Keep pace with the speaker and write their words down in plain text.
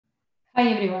Hi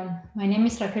everyone, my name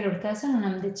is Raquel Urtasun and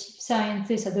I'm the Chief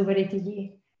Scientist at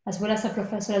Embodied, as well as a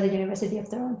professor at the University of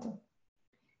Toronto.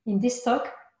 In this talk,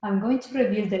 I'm going to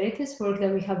review the latest work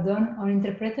that we have done on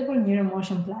interpretable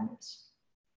neuromotion planners.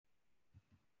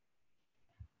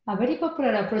 A very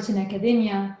popular approach in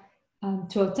academia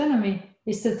to autonomy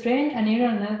is to train a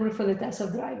neural network for the task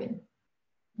of driving.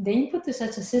 The input to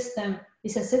such a system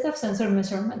is a set of sensor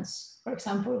measurements, for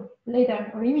example,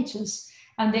 LiDAR or images,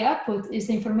 and the output is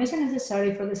the information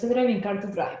necessary for the self-driving car to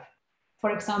drive,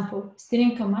 for example,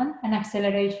 steering command and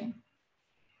acceleration.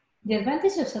 The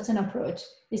advantage of such an approach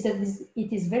is that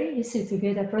it is very easy to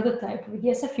get a prototype with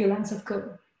just a few lines of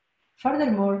code.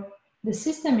 Furthermore, the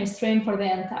system is trained for the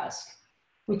end task,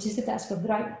 which is the task of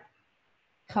driving.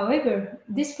 However,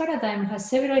 this paradigm has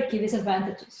several key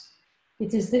disadvantages.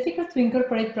 It is difficult to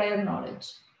incorporate prior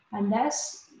knowledge, and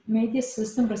thus make the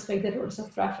system respect the rules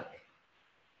of traffic.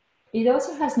 It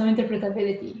also has no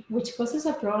interpretability, which poses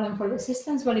a problem for the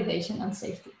system's validation and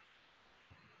safety.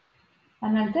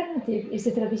 An alternative is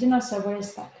the traditional software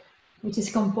stack, which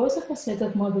is composed of a set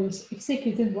of modules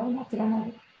executed one after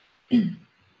another.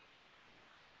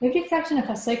 Every fraction of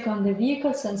a second, the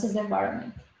vehicle senses the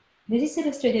environment. This is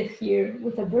illustrated here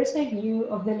with a bird's-eye view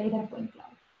of the LiDAR point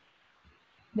cloud.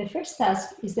 The first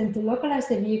task is then to localize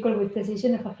the vehicle with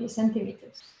precision of a few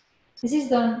centimeters. This is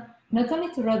done not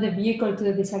only to route the vehicle to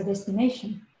the desired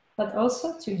destination, but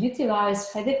also to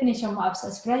utilize high-definition maps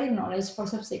as prior knowledge for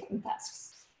subsequent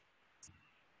tasks.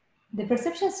 The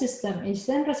perception system is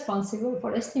then responsible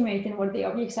for estimating where the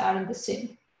objects are in the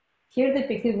scene, here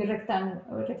depicted with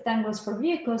rectangles for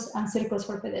vehicles and circles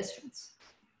for pedestrians.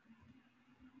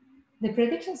 The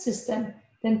prediction system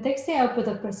then takes the output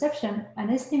of perception and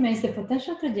estimates the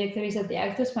potential trajectories that the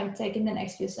actors might take in the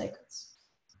next few seconds.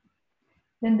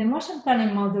 Then the motion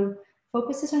planning module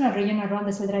focuses on a region around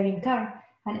the self-driving car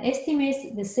and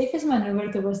estimates the safest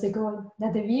maneuver towards the goal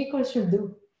that the vehicle should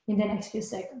do in the next few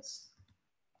seconds.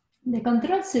 The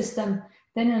control system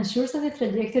then ensures that the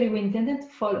trajectory we intended to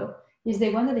follow is the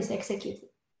one that is executed,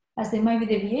 as there might be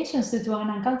deviations due to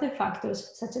unaccounted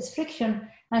factors such as friction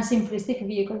and simplistic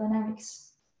vehicle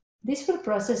dynamics. This full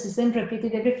process is then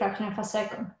repeated every fraction of a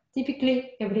second,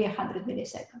 typically every 100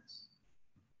 milliseconds.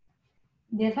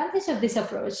 The advantage of this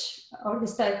approach, or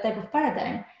this type of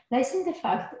paradigm, lies in the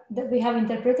fact that we have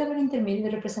interpretable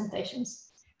intermediate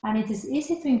representations, and it is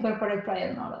easy to incorporate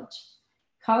prior knowledge.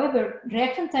 However,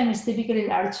 reaction time is typically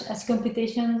large as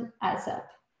computation adds up.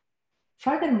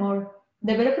 Furthermore,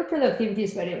 developer productivity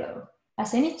is very low,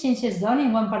 as any changes done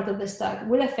in one part of the stack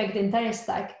will affect the entire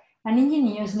stack, and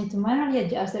engineers need to manually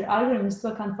adjust their algorithms to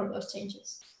account for those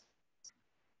changes.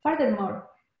 Furthermore,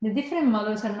 the different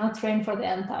models are not trained for the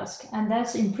end task, and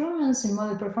thus improvements in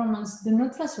model performance do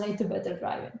not translate to better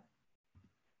driving.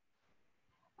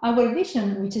 Our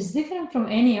vision, which is different from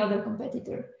any other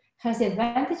competitor, has the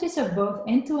advantages of both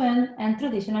end-to-end and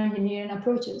traditional engineering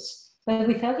approaches, but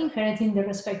without inheriting the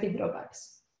respective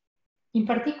drawbacks. In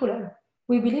particular,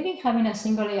 we believe in having a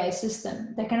single AI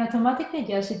system that can automatically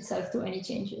adjust itself to any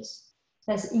changes,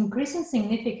 thus increasing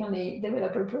significantly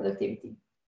developer productivity.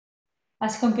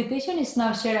 As computation is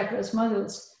now shared across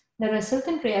modules, the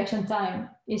resultant reaction time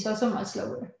is also much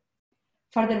lower.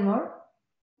 Furthermore,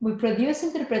 we produce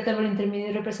interpretable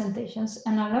intermediate representations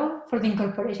and allow for the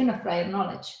incorporation of prior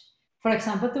knowledge, for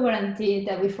example, to guarantee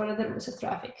that we follow the rules of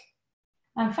traffic.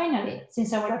 And finally,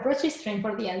 since our approach is trained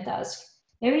for the end task,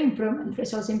 every improvement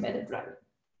results in better driving.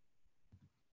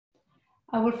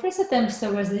 Our first attempts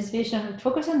towards this vision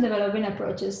focus on developing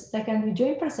approaches that can do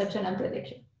joint perception and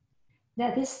prediction.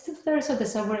 That is 2/3 of the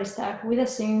software stack with a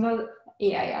single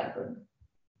AI algorithm.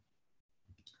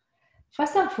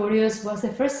 Fast and Furious was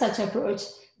the first such approach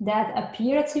that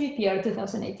appeared at CVPR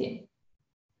 2018.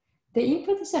 The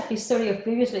input is a history of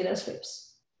previous LiDAR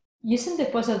sweeps. Using the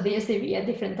pose of the SDV at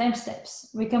different time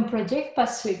steps, we can project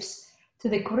past sweeps to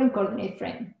the current coordinate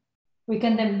frame. We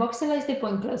can then voxelize the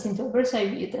point clouds into a bird's-eye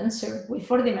view tensor with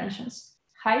 4 dimensions: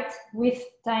 height, width,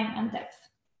 time, and depth.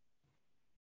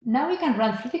 Now we can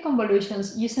run 3D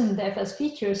convolutions using depth as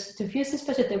features to fuse the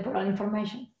spatiotemporal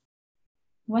information.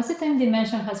 Once the time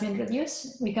dimension has been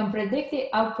reduced, we can predict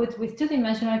the output with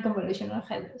 2-dimensional convolutional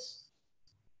headers.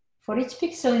 For each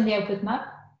pixel in the output map,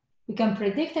 we can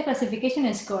predict a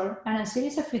classification score and a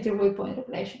series of future waypoint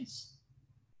regulations.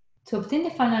 To obtain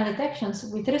the final detections,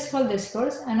 we threshold the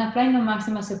scores and apply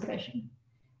no-maxima suppression.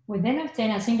 We then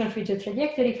obtain a single feature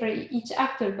trajectory for each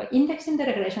actor by indexing the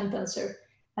regression tensor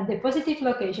at the positive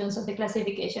locations of the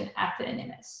classification after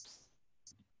NMS.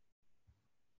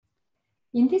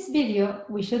 In this video,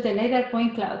 we show the LiDAR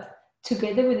point cloud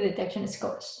together with the detection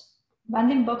scores,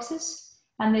 bounding boxes,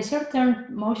 and the short-term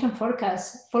motion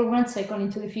forecast for 1 second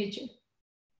into the future.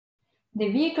 The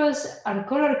vehicles are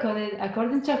color-coded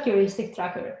according to a heuristic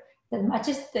tracker that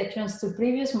matches detections to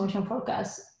previous motion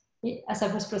forecasts as a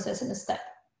post-processing step.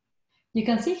 You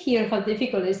can see here how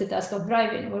difficult is the task of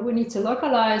driving, where we need to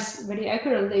localize very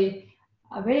accurately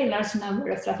a very large number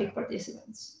of traffic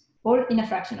participants, all in a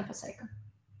fraction of a second.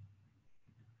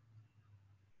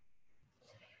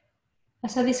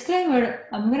 As a disclaimer,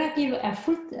 I'm going to give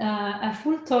a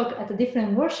full talk at a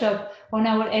different workshop on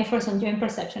our efforts on joint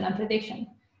perception and prediction.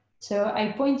 So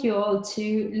I point you all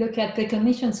to look at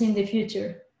preconditions in the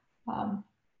future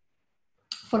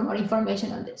for more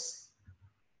information on this.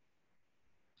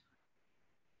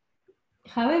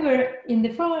 However, in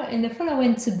the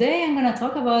following, today I'm going to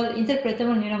talk about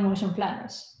interpretable neuromotion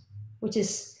planners, which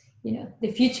is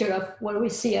the future of where we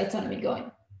see autonomy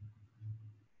going.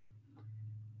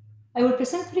 I will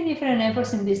present 3 different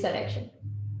efforts in this direction.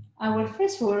 Our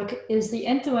first work is the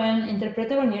end-to-end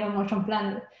interpretable neuromotion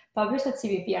planner published at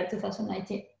CVPR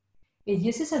 2019. It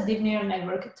uses a deep neural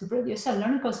network to produce a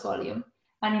learned cost volume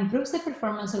and improves the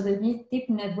performance of the deep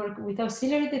network with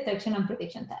auxiliary detection and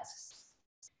prediction tasks.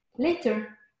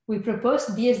 Later, we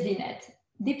proposed DSDNet,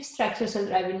 Deep Structured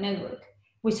Self-Driving Network,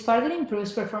 which further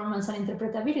improves performance and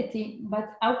interpretability,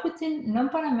 but outputting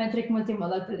non-parametric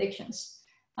multimodal predictions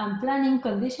and planning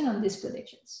condition on these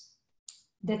predictions.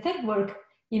 The third work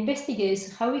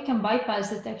investigates how we can bypass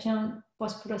detection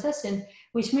post-processing,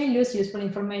 which may lose useful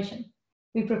information.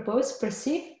 We propose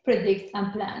perceive, predict,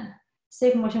 and plan,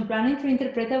 safe motion planning through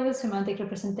interpretable semantic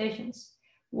representations,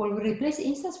 where we replace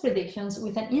instance predictions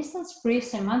with an instance-free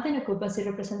semantic occupancy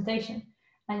representation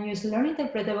and use learn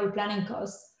interpretable planning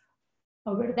costs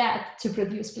over that to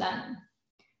produce planning.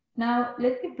 Now,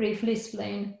 let me briefly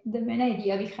explain the main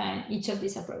idea behind each of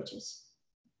these approaches.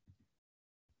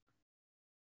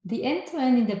 The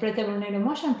end-to-end interpretable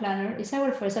neuromotion planner is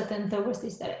our first attempt towards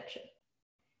this direction.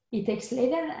 It takes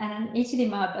LiDAR and an HD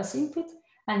map as input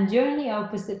and jointly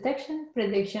outputs detection,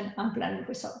 prediction, and planning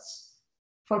results.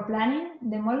 For planning,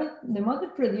 the model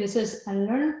produces a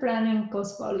learned planning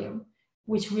cost volume,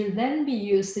 which will then be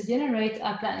used to generate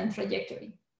a planning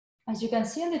trajectory. As you can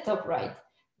see on the top right,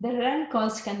 the learned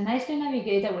costs can nicely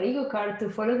navigate our ego car to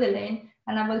follow the lane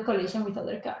and avoid collision with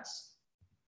other cars.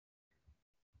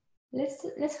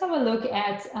 Let's have a look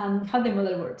at how the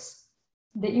model works.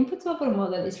 The input to our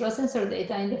model is raw sensor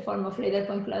data in the form of LiDAR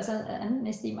point clouds and an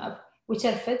SD map, which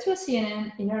are fed to a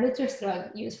CNN in order to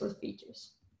extract useful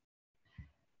features.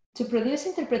 To produce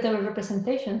interpretable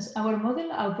representations, our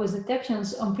model outputs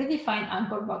detections on predefined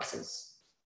anchor boxes.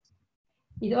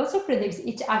 It also predicts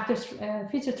each actor's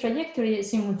future trajectory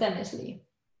simultaneously.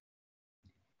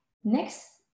 Next,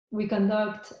 we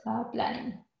conduct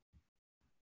planning.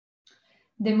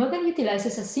 The model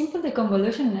utilizes a simple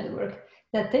deconvolution network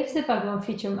that takes the backbone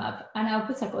feature map and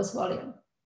outputs a cost volume.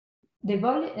 The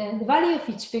value of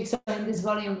each pixel in this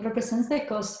volume represents the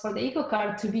cost for the ego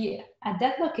car to be at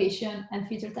that location and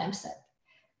future timestamp,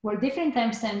 where different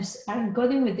timestamps are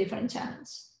encoding with different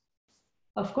channels.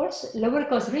 Of course, lower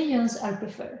cost regions are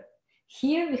preferred.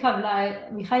 Here we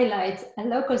highlight a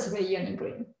low cost region in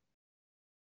green.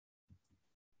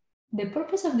 The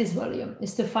purpose of this volume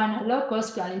is to find a low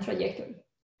cost planning trajectory.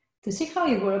 To see how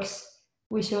it works,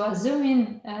 we show a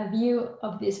zoom-in view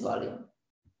of this volume.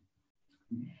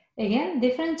 Again,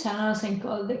 different channels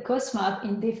encode the cost map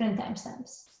in different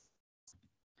timestamps.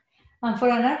 And for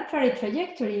an arbitrary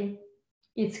trajectory,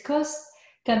 its cost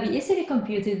can be easily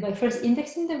computed by first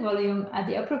indexing the volume at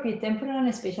the appropriate temporal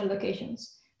and spatial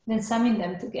locations, then summing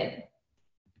them together.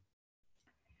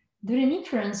 During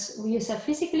inference, we use a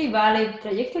physically valid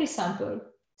trajectory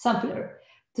sampler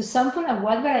to sample a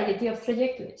wide variety of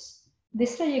trajectories.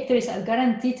 These trajectories are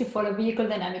guaranteed to follow vehicle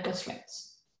dynamic constraints.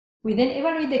 We then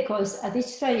evaluate the cost at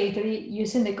each trajectory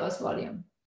using the cost volume,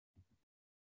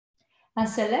 and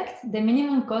select the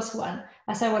minimum cost one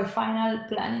as our final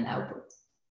planning output.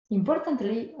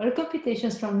 Importantly, all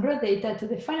computations from raw data to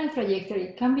the final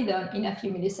trajectory can be done in a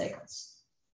few milliseconds.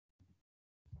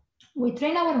 We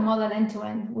train our model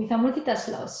end-to-end with a multitask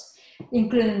loss,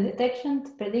 including detection,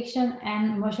 prediction,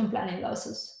 and motion planning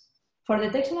losses. For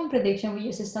detection and prediction, we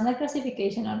use standard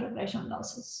classification and regression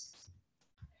losses.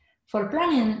 For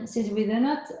planning, since we do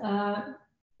not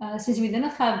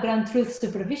have ground truth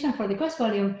supervision for the cost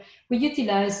volume, we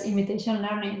utilize imitation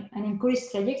learning and encourage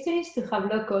trajectories to have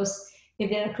low cost if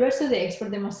they are close to the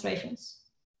expert demonstrations.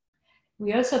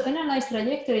 We also penalize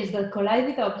trajectories that collide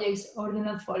with objects or do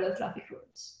not follow traffic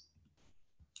routes.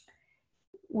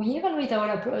 We evaluate our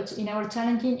approach in our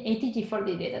challenging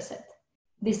ATG4D dataset.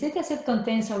 This dataset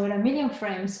contains over 1 million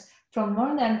frames from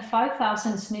more than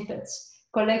 5,000 snippets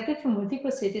collected from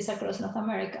multiple cities across North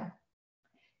America.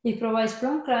 It provides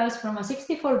prompt clouds from a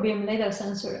 64-beam LiDAR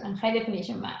sensor and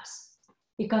high-definition maps.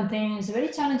 It contains very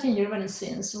challenging urban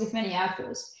scenes with many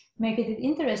actors, making it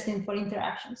interesting for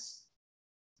interactions.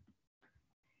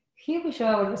 Here we show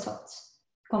our results.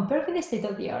 Compared with the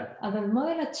state-of-the-art, our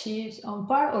model achieves on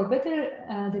par or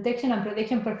better detection and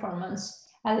prediction performance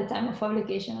at the time of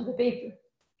publication of the paper.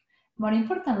 More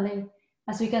importantly,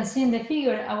 as we can see in the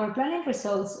figure, our planning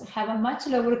results have a much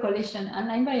lower collision and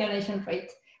line violation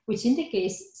rate, which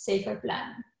indicates safer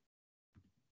planning.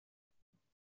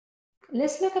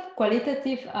 Let's look at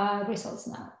qualitative results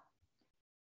now.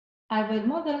 Our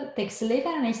model takes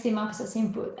LiDAR and HD maps as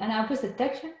input and outputs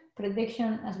detection,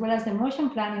 prediction, as well as the motion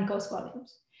planning cost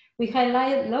volumes. We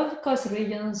highlight low-cost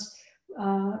regions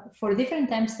for different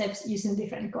time steps using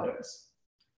different colors.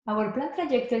 Our planned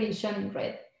trajectory is shown in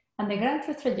red, and the ground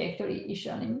truth trajectory is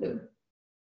shown in blue.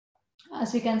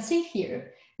 As we can see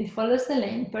here, it follows the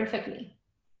lane perfectly.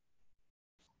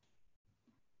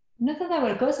 Note that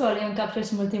our cost volume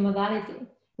captures multimodality.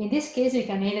 In this case, we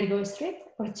can either go straight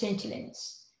or change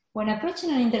lanes. When approaching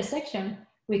an intersection,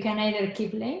 we can either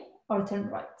keep lane or turn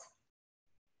right.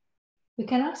 We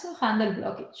can also handle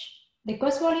blockage. The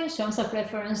cost volume shows a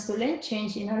preference to lane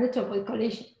change in order to avoid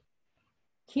collision.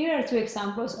 Here are two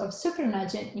examples of super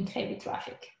nudging in heavy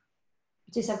traffic,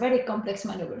 which is a very complex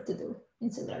maneuver to do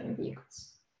in self-driving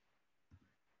vehicles.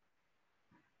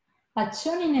 As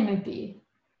shown in MMP,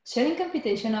 sharing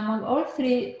computation among all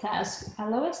three tasks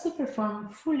allows us to perform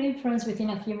full inference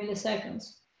within a few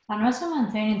milliseconds and also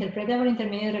maintain interpretable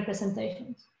intermediate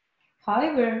representations.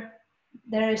 However,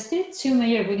 there are still two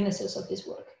major weaknesses of this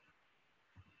work.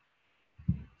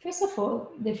 First of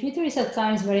all, the future is at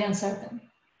times very uncertain.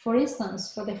 For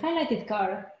instance, for the highlighted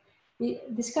car,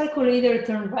 this car could either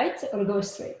turn right or go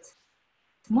straight.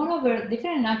 Moreover,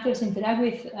 different actors interact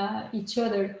with each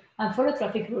other and follow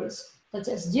traffic rules, such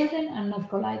as yielding and not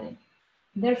colliding.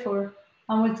 Therefore,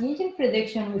 a multi-agent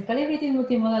prediction with calibrated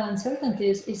multimodal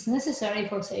uncertainties is necessary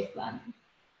for safe planning.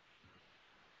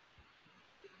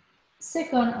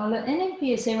 Second, although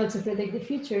NMP is able to predict the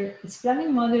future, its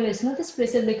planning model is not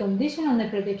explicitly conditioned on the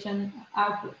prediction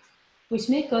output, which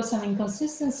may cause some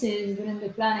inconsistencies during the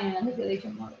planning and the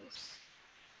prediction models.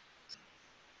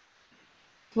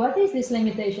 To address these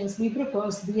limitations, we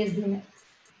propose BSDNet,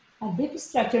 a deep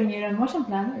structured neural motion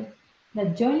planner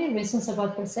that jointly reasons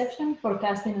about perception,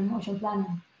 forecasting, and motion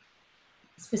planning.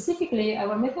 Specifically,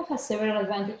 our method has several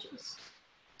advantages.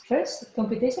 First,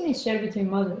 computation is shared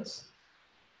between models.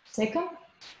 Second,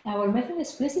 our method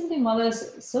explicitly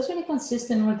models socially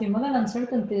consistent multimodal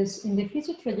uncertainties in the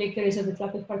future trajectories of the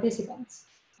traffic participants.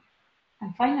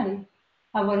 And finally,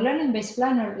 our learning-based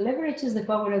planner leverages the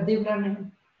power of deep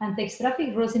learning and takes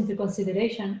traffic rules into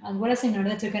consideration, as well as in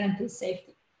order to guarantee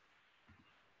safety.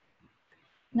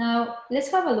 Now,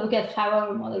 let's have a look at how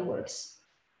our model works.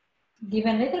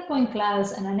 Given later point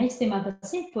clouds and an HD map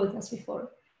as input, as before,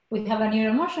 we have a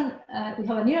neural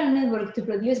network to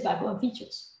produce backbone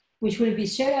features, which will be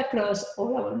shared across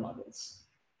all our models.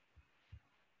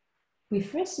 We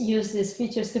first use these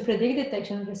features to predict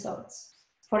detection results.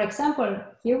 For example,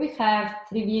 here we have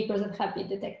 3 vehicles that have been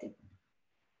detected.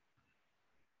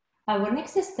 Our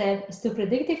next step is to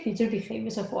predict the future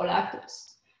behaviors of all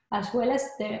actors, as well as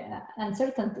their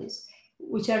uncertainties,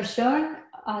 which are shown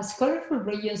as colorful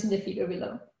regions in the figure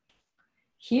below.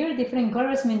 Here, different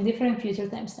colors mean different future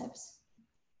time steps.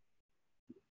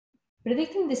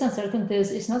 Predicting these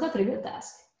uncertainties is not a trivial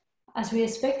task, as we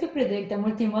expect to predict a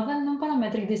multimodal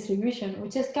non-parametric distribution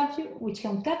which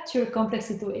can capture complex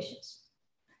situations.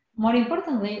 More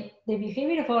importantly, the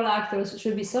behavior of all actors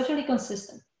should be socially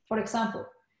consistent. For example,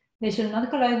 they should not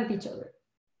collide with each other.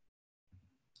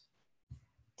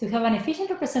 To have an efficient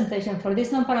representation for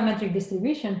this non-parametric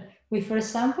distribution, we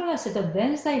first sample a set of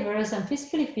dense, diverse, and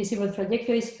physically feasible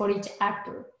trajectories for each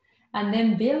actor, and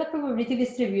then build a probability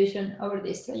distribution over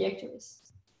these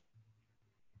trajectories.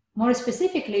 More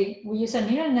specifically, we use a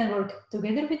neural network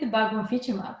together with the backbone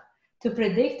feature map to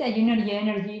predict a unit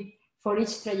energy for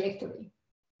each trajectory.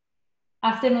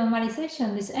 After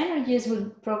normalization, these energies will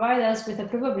provide us with a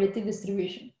probability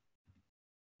distribution.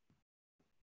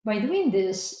 By doing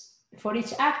this, for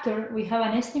each actor, we have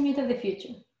an estimate of the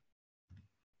future.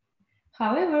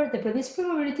 However, the produced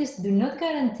probabilities do not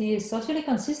guarantee socially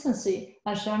consistency,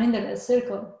 as shown in the red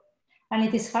circle, and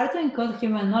it is hard to encode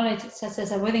human knowledge, such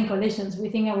as avoiding collisions,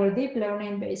 within our deep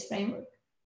learning-based framework.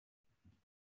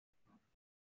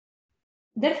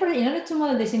 Therefore, in order to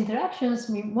model these interactions,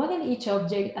 we model each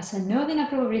object as a node in a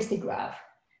probabilistic graph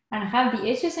and have the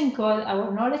edges encode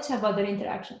our knowledge about their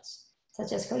interactions,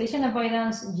 such as collision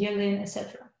avoidance, yielding,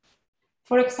 etc.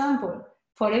 For example,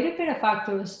 For every pair of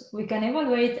actors, we can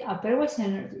evaluate a pairwise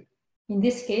energy. In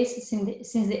this case,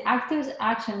 since the actors'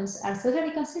 actions are socially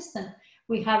consistent,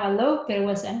 we have a low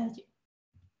pairwise energy.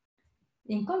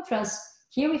 In contrast,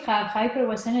 here we have high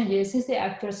pairwise energy since the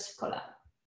actors collide.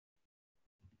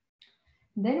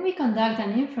 Then we conduct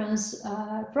an inference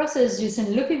process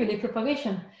using loopy belief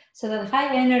propagation so that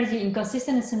high energy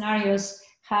inconsistent scenarios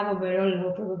have overall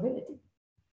low probability.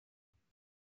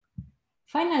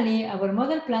 Finally, our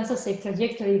model plans a safe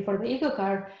trajectory for the ego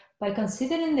car by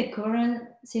considering the current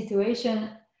situation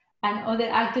and other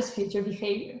actors' future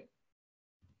behavior.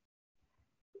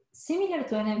 Similar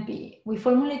to NMP, we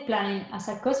formulate planning as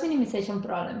a cost minimization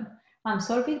problem and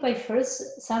solve it by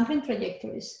first sampling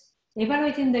trajectories,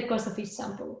 evaluating the cost of each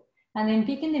sample, and then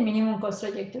picking the minimum cost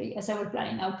trajectory as our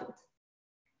planning output.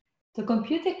 To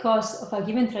compute the cost of a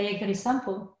given trajectory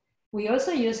sample, we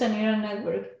also use a neural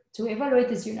network to evaluate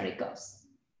its unary cost.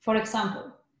 For example,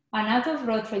 an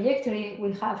out-of-road trajectory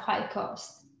will have high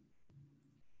cost.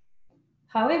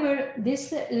 However,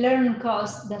 this learned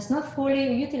cost does not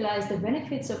fully utilize the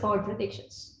benefits of our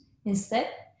predictions. Instead,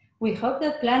 we hope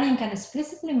that planning can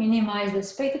explicitly minimize the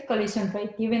expected collision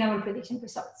rate given our prediction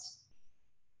results.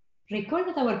 Recall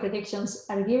that our predictions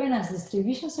are given as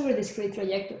distributions over discrete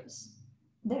trajectories.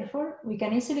 Therefore, we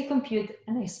can easily compute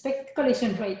an expected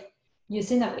collision rate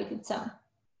using a weighted sum.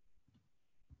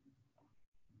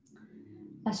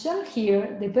 As shown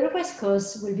here, the pairwise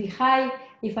cost will be high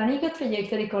if an ego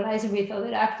trajectory collides with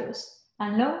other actors,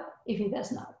 and low if it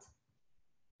does not.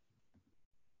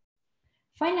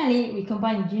 Finally, we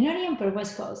combine unary and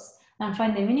pairwise costs and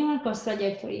find the minimal cost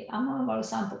trajectory among all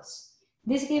samples.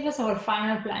 This gives us our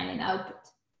final planning output.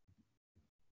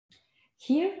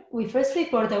 Here, we first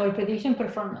report our prediction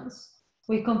performance.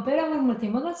 We compare our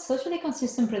multimodal socially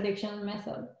consistent prediction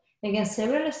method against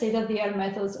several state-of-the-art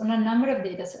methods on a number of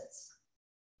datasets.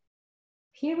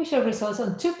 Here we show results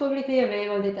on two publicly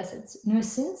available datasets,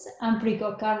 Nuisance and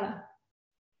Preco-Carla.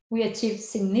 We achieved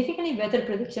significantly better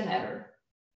prediction error.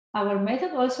 Our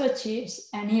method also achieves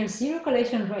a near zero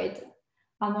collision rate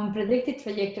among predicted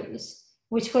trajectories,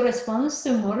 which corresponds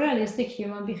to more realistic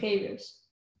human behaviors.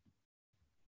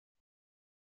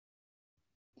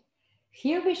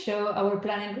 Here we show our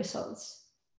planning results.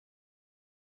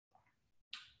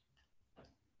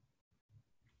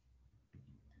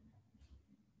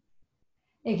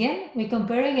 Again, we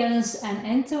compare against an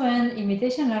end-to-end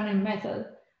imitation learning method,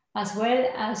 as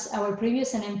well as our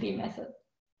previous NMP method.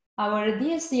 Our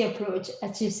DSD approach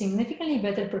achieves significantly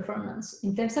better performance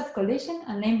in terms of collision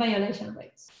and lane violation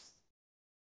rates.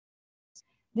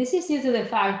 This is due to the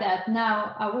fact that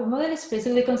now our model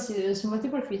explicitly considers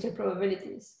multiple future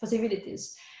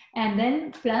possibilities, and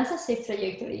then plans a safe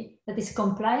trajectory that is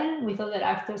compliant with other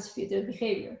actors' future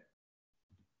behavior.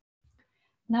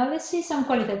 Now let's see some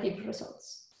qualitative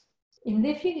results. In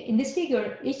this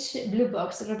figure, each blue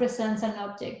box represents an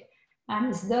object, and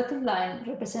its dotted line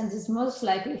represents its most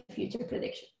likely future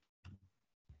prediction.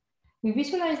 We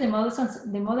visualize the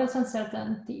model's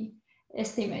uncertainty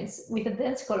estimates with a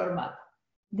dense color map.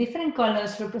 Different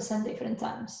colors represent different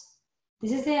times.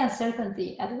 This is the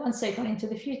uncertainty at 1 second into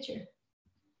the future.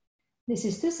 This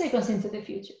is 2 seconds into the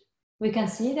future. We can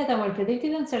see that our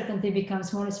predicted uncertainty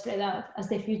becomes more spread out as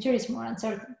the future is more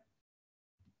uncertain.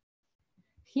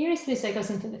 Here is 3 seconds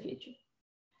into the future.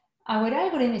 Our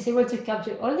algorithm is able to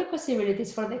capture all the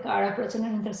possibilities for the car approaching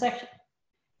an intersection.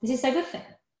 This is a good thing.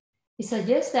 It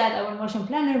suggests that our motion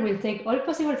planner will take all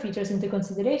possible features into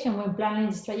consideration when planning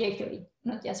this trajectory,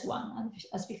 not just one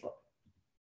as before.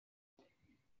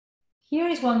 Here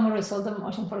is one more result of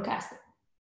motion forecasting.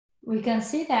 We can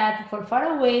see that for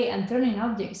far away and turning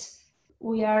objects,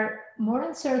 we are more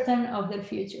uncertain of their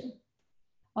future.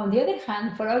 On the other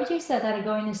hand, for objects that are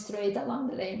going straight along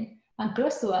the lane and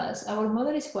close to us, our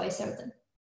model is quite certain.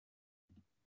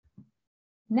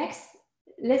 Next,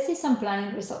 let's see some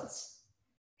planning results.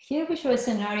 Here we show a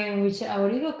scenario in which our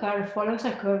ego car follows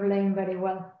a curved lane very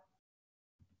well.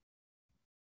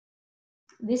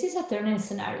 This is a turning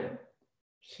scenario.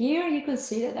 Here you can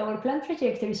see that our planned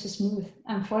trajectory is smooth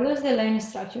and follows the lane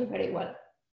structure very well.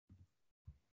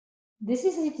 This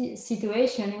is a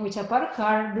situation in which a parked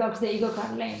car blocks the ego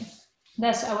car lane.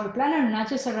 Thus, our planner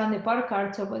nudges around the parked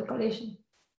car to avoid collision.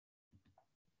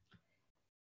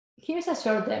 Here's a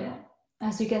short demo.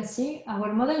 As you can see,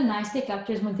 our model nicely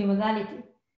captures multimodality,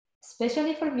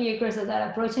 especially for vehicles that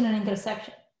are approaching an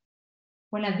intersection.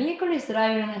 When a vehicle is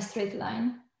driving on a straight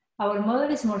line, our model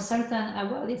is more certain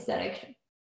about its direction,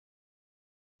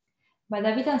 but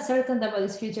a bit uncertain about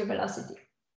its future velocity.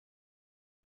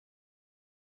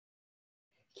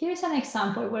 Here is an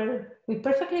example where we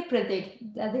perfectly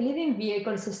predict that the leading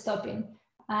vehicle is stopping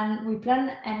and we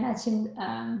plan a nudging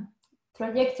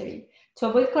trajectory to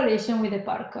avoid collision with the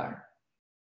parked car.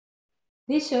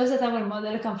 This shows that our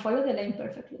model can follow the lane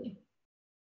perfectly.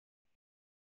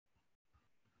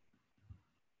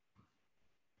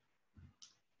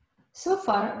 So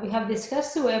far, we have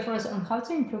discussed two efforts on how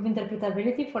to improve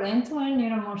interpretability for end-to-end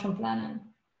neural motion planning.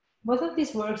 Both of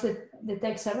these works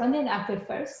detect surrounding actor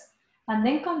first, and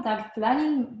then conduct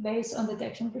planning based on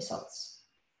detection results.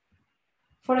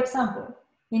 For example,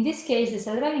 in this case, the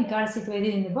self-driving car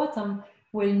situated in the bottom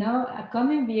will know a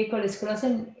coming vehicle is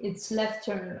crossing its left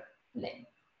turn lane,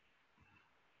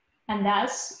 and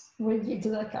thus will yield to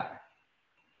the car.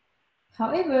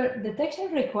 However,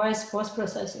 detection requires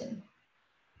post-processing,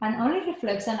 and only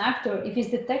reflects an actor if his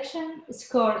detection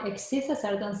score exceeds a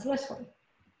certain threshold.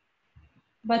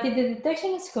 But if the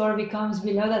detection score becomes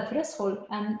below that threshold,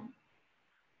 and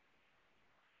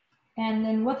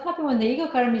then what happens when the ego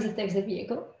car misdetects the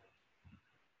vehicle?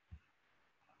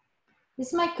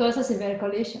 This might cause a severe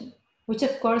collision, which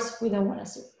of course we don't want to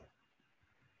see.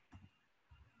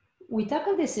 We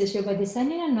tackle this issue by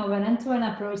designing a novel end-to-end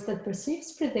approach that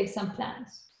perceives, predicts, and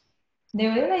plans. The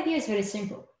overall idea is very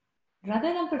simple.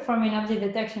 Rather than performing object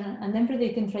detection and then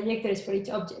predicting trajectories for each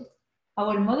object,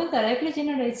 our model directly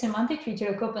generates semantic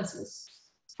feature occupancies.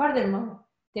 Furthermore,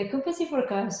 the occupancy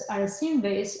forecasts are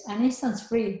scene-based and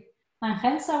instance-free, and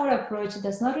hence our approach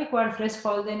does not require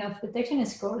thresholding of detection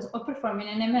scores or performing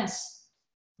NMS,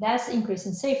 thus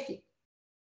increasing safety.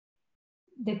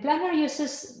 The planner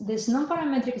uses these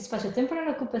non-parametric spatiotemporal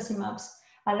occupancy maps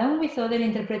along with other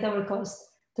interpretable costs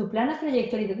to plan a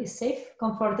trajectory that is safe,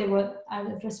 comfortable,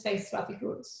 and respects traffic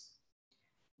rules.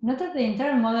 Note that the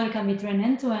entire model can be trained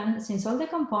end-to-end since all the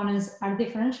components are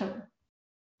differentiable.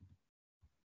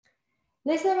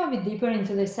 Let's dive a bit deeper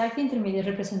into the exact intermediate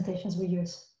representations we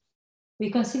use. We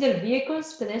consider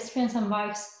vehicles, pedestrians, and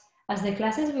bikes as the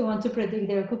classes we want to predict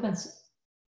their occupancy.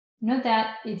 Note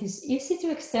that it is easy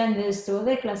to extend this to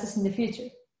other classes in the future.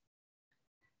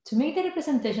 To make the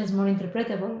representations more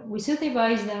interpretable, we should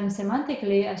devise them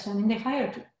semantically as shown in the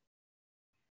hierarchy.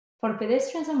 For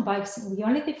pedestrians and bikes, we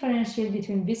only differentiate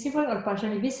between visible or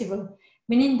partially visible,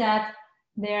 meaning that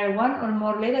there are one or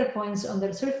more leader points on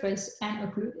their surface and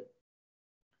occluded.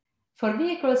 For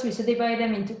vehicles, we should divide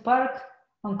them into park,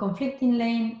 on conflicting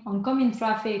lane, oncoming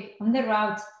traffic, on the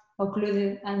route,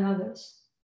 occluded, and others.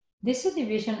 This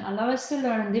subdivision allows us to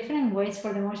learn different weights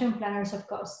for the motion planners of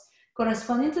cost,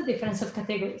 corresponding to different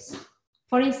subcategories.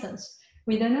 For instance,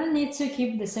 we do not need to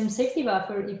keep the same safety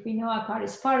buffer if we know a car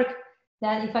is parked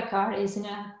than if a car is in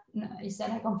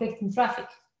a conflicting traffic.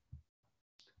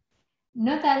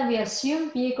 Note that we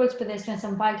assume vehicles, pedestrians,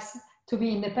 and bikes to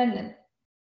be independent,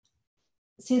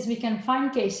 since we can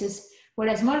find cases where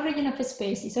a small region of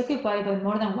space is occupied by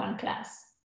more than one class.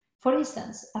 For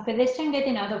instance, a pedestrian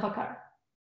getting out of a car.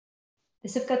 The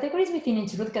subcategories within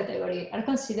each root category are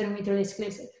considered mutually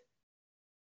exclusive.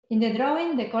 In the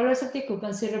drawing, the colors of the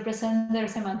occupancy represent their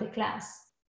semantic class.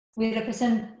 We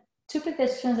represent two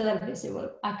pedestrians that are visible,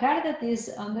 a car that is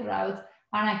on the route,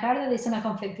 and a car that is on a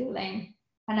conflicting lane,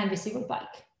 and a visible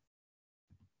bike.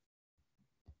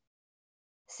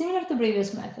 Similar to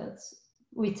previous methods,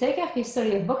 we take a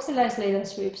history of voxelized LiDAR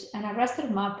strips and a raster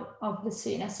map of the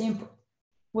scene as input.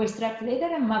 We extract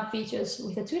LiDAR and map features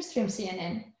with a two-stream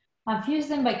CNN and fuse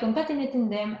them by concatenating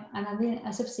them and adding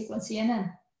a subsequent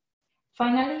CNN.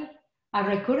 Finally, a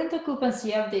recurrent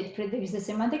occupancy update predicts the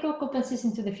semantic occupancies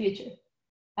into the future.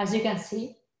 As you can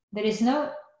see, there is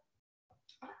no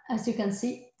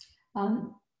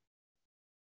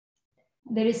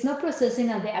processing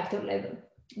at the actor level.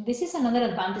 This is another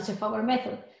advantage of our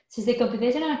method, since the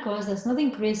computational cost does not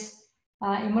increase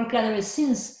in more cluttered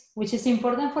scenes, which is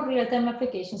important for real-time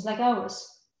applications like ours.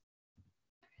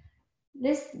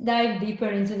 Let's dive deeper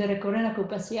into the recurrent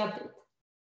occupancy update.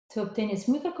 To obtain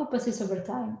smooth occupancies over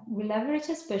time, we leverage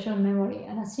a special memory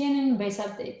and a CNN-based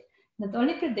update that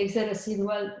only predicts the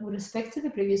residual with respect to the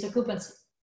previous occupancy.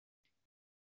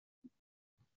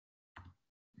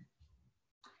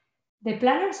 The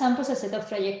planner samples a set of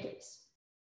trajectories.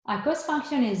 A cost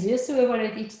function is used to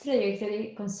evaluate each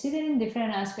trajectory considering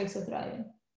different aspects of driving.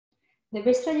 The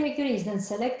best trajectory is then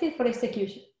selected for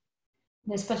execution.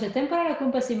 The spatiotemporal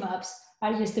occupancy maps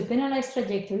are used to penalize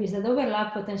trajectories that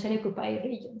overlap potentially occupied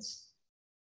regions.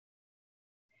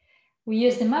 We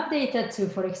use the map data to,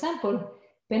 for example,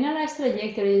 penalize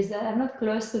trajectories that are not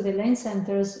close to the lane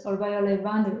centers or violate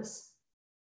boundaries.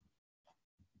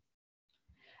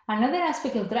 Another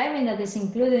aspect of driving that is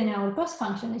included in our cost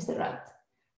function is the route.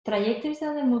 Trajectories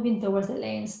that are moving towards the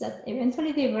lanes that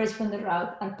eventually diverge from the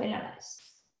route are penalized.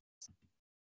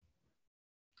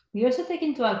 We also take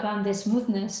into account the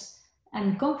smoothness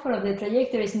and comfort of the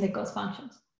trajectories in the cost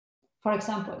functions. For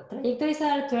example, trajectories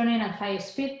that are turning at higher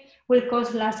speed will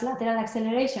cause large lateral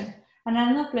acceleration and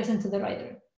are not pleasant to the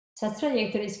rider. Such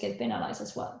trajectories get penalized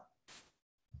as well.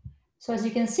 So as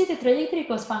you can see, the trajectory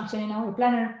cost function in our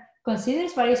planner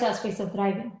considers various aspects of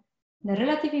driving. The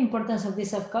relative importance of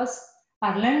these subcosts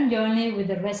are learned jointly with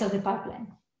the rest of the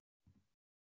pipeline.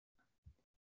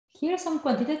 Here are some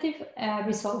quantitative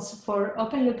results for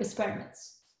open loop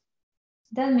experiments.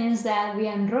 That means that we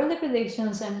enroll the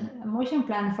predictions and a motion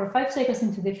plan for 5 seconds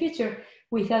into the future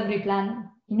without replanning.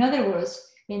 In other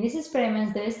words, in these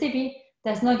experiments, the SDV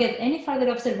does not get any further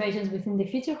observations within the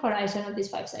future horizon of these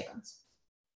 5 seconds.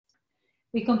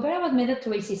 We compare our method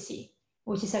to ACC,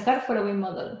 which is a car following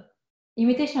model,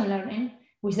 imitation learning,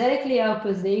 which directly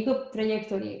outputs the ego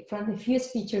trajectory from the fused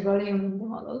feature volume in the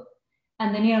model,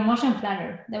 and the neural motion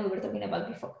planner that we were talking about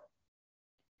before.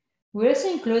 We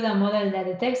also include a model that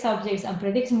detects objects and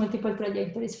predicts multiple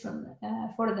trajectories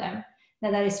for them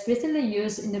that are explicitly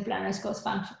used in the planner's cost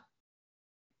function.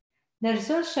 The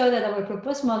results show that our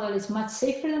proposed model is much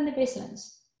safer than the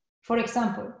baselines. For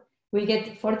example, we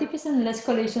get 40% less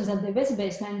collisions at the best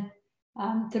baseline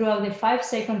throughout the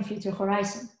 5-second future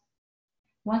horizon.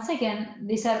 Once again,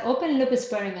 these are open loop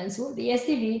experiments where the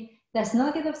SDV does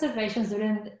not get observations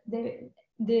during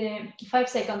the 5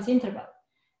 seconds interval,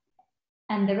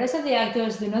 and the rest of the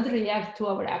actors do not react to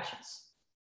our actions.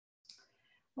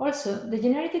 Also, the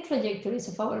generated trajectories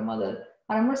of our model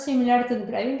are more similar to the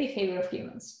driving behavior of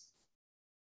humans.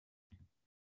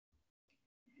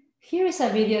 Here is a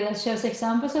video that shows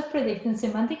examples of predicting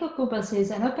semantic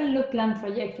occupancies and open loop plan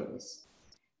trajectories.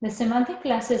 The semantic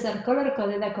classes are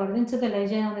color-coded according to the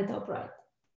legend on the top right.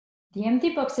 The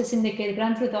empty boxes indicate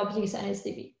ground truth objects and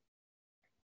SDV.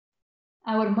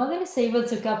 Our model is able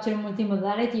to capture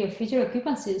multimodality of future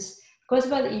occupancies caused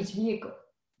by each vehicle.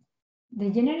 The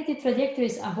generated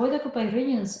trajectories avoid occupied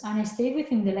regions and stay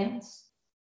within the lanes.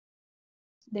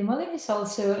 The model is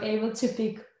also able to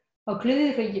pick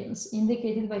occluded regions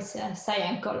indicated by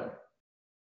cyan color.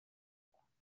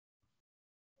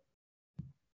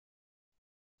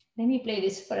 Let me play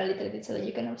this for a little bit so that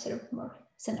you can observe more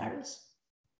scenarios.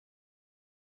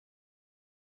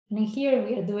 And in here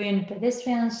we are doing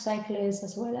pedestrians, cyclists,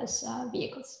 as well as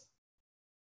vehicles.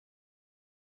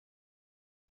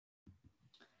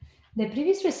 The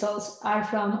previous results are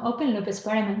from open loop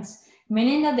experiments,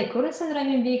 meaning that the current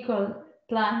self-driving vehicle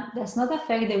plan does not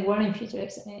affect the world in future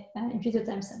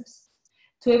timestamps.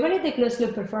 To evaluate the closed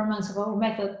loop performance of our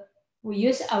method, we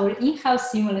use our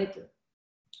in-house simulator,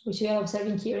 which we are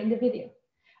observing here in the video.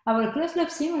 Our closed loop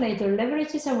simulator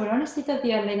leverages our own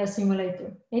state-of-the-art LiDAR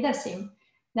simulator, ADASIM,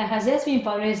 that has just been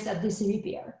published at the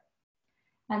CVPR,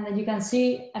 and that you can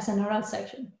see as an oral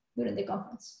section during the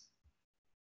conference.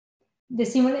 The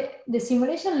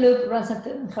simulation loop runs at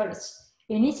 10 Hz.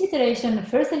 In each iteration,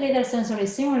 first the LiDAR sensor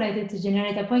is simulated to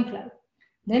generate a point cloud.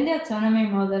 Then the autonomy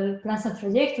model plans a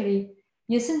trajectory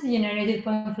using the generated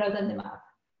point cloud on the map.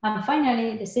 And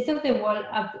finally, the state of the world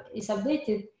is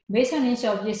updated based on each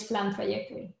object's planned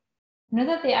trajectory. Note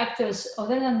that the actors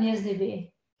other than the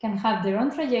SDV can have their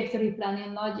own trajectory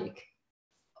planning logic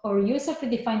or use a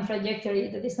predefined trajectory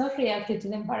that is not reactive to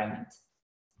the environment.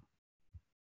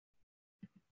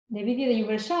 The video that you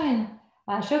were showing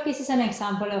showcases an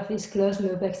example of this closed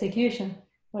loop execution,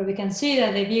 where we can see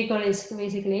that the vehicle is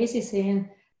basically ACCing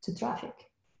to traffic.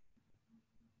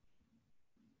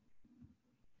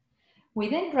 We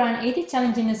then run 80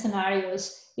 challenging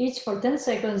scenarios, each for 10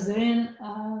 seconds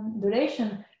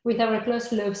duration with our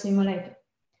closed loop simulator.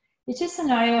 Each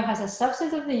scenario has a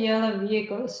subset of the yellow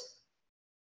vehicles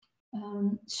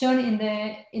shown in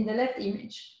the left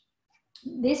image.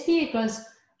 These vehicles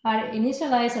are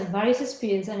initialized at various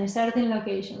speeds and starting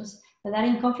locations that are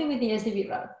in conflict with the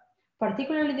SDV route,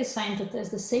 particularly designed to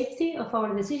test the safety of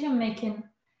our decision-making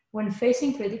when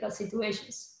facing critical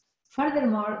situations.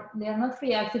 Furthermore, they are not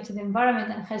reactive to the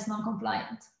environment and hence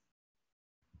non-compliant.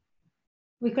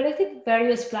 We collected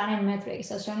various planning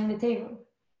metrics as shown in the table.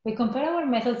 We compare our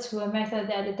method to a method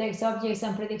that detects objects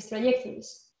and predicts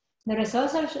trajectories. The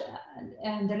results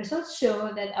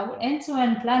show that our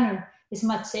end-to-end planner is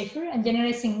much safer and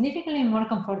generates significantly more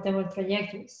comfortable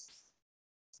trajectories.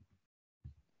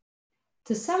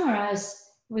 To summarize,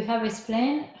 we have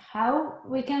explained how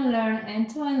we can learn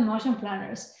end-to-end motion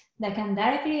planners that can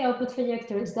directly output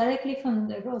trajectories directly from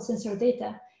the road sensor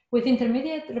data with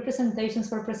intermediate representations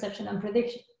for perception and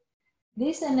prediction.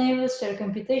 This enables shared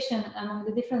computation among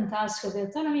the different tasks of the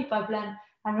autonomy pipeline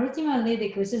and ultimately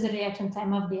decreases the reaction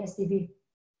time of the SDV.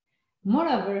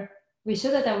 Moreover, we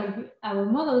show that our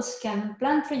models can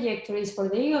plan trajectories for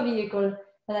the ego vehicle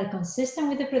that are consistent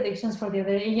with the predictions for the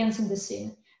other agents in the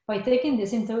scene by taking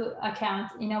this into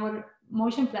account in our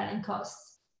motion planning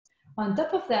costs. On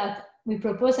top of that, we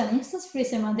propose an instance-free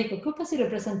semantic occupancy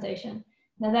representation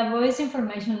that avoids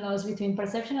information loss between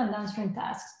perception and downstream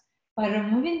tasks by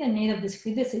removing the need of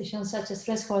discrete decisions such as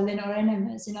thresholding or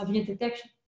NMS in object detection.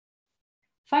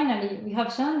 Finally, we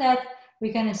have shown that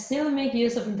we can still make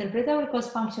use of interpretable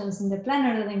cost functions in the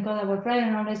planner that encode our prior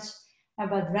knowledge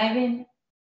about driving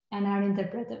and are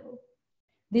interpretable.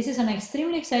 This is an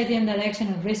extremely exciting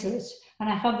direction of research, and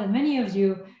I hope that many of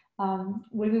you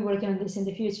will be working on this in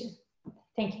the future.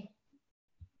 Thank you.